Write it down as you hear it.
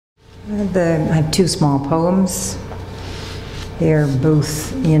I have two small poems. They're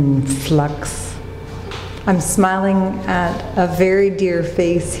both in flux. I'm smiling at a very dear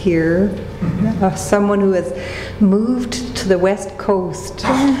face here, someone who has moved to the West Coast,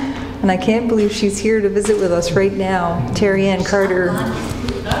 and I can't believe she's here to visit with us right now, Terry Ann Carter.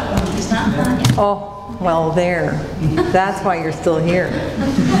 Oh, well, there. That's why you're still here.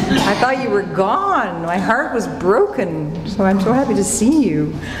 I thought you were gone. My heart was broken, so I'm so happy to see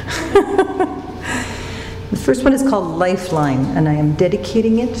you. The first one is called Lifeline, and I am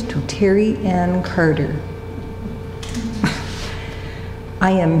dedicating it to Terry Ann Carter.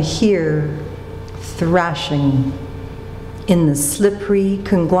 I am here, thrashing in the slippery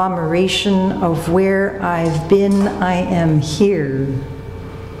conglomeration of where I've been. I am here.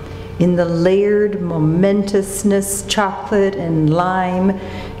 In the layered momentousness, chocolate and lime,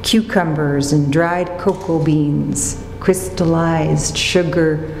 cucumbers and dried cocoa beans, crystallized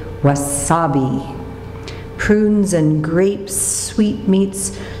sugar, wasabi, prunes and grapes,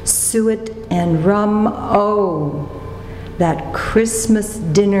 sweetmeats, suet and rum. Oh, that Christmas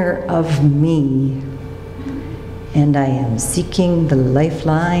dinner of me. And I am seeking the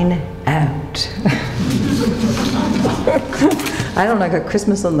lifeline out. I don't know, I got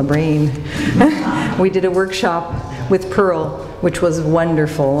Christmas on the brain. We did a workshop with Pearl, which was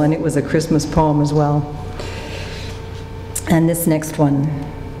wonderful, and it was a Christmas poem as well. And this next one,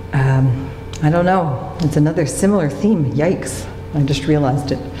 I don't know, it's another similar theme. Yikes, I just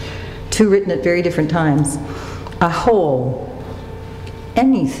realized it. Two written at very different times. A hole.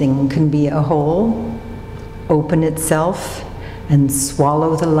 Anything can be a hole. Open itself and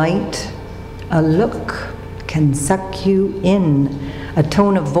swallow the light. A look can suck you in. A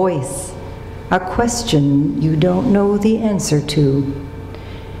tone of voice. A question you don't know the answer to.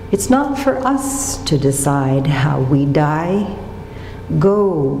 It's not for us to decide how we die.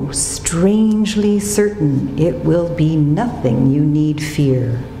 Go strangely certain it will be nothing you need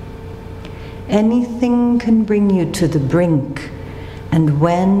fear. Anything can bring you to the brink, and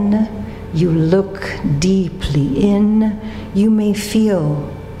when you look deeply in, you may feel,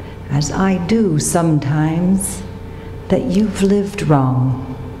 as I do sometimes, that you've lived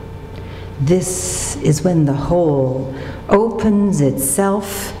wrong. This is when the hole opens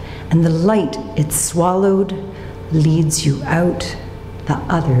itself and the light it swallowed leads you out the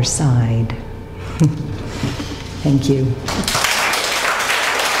other side. Thank you.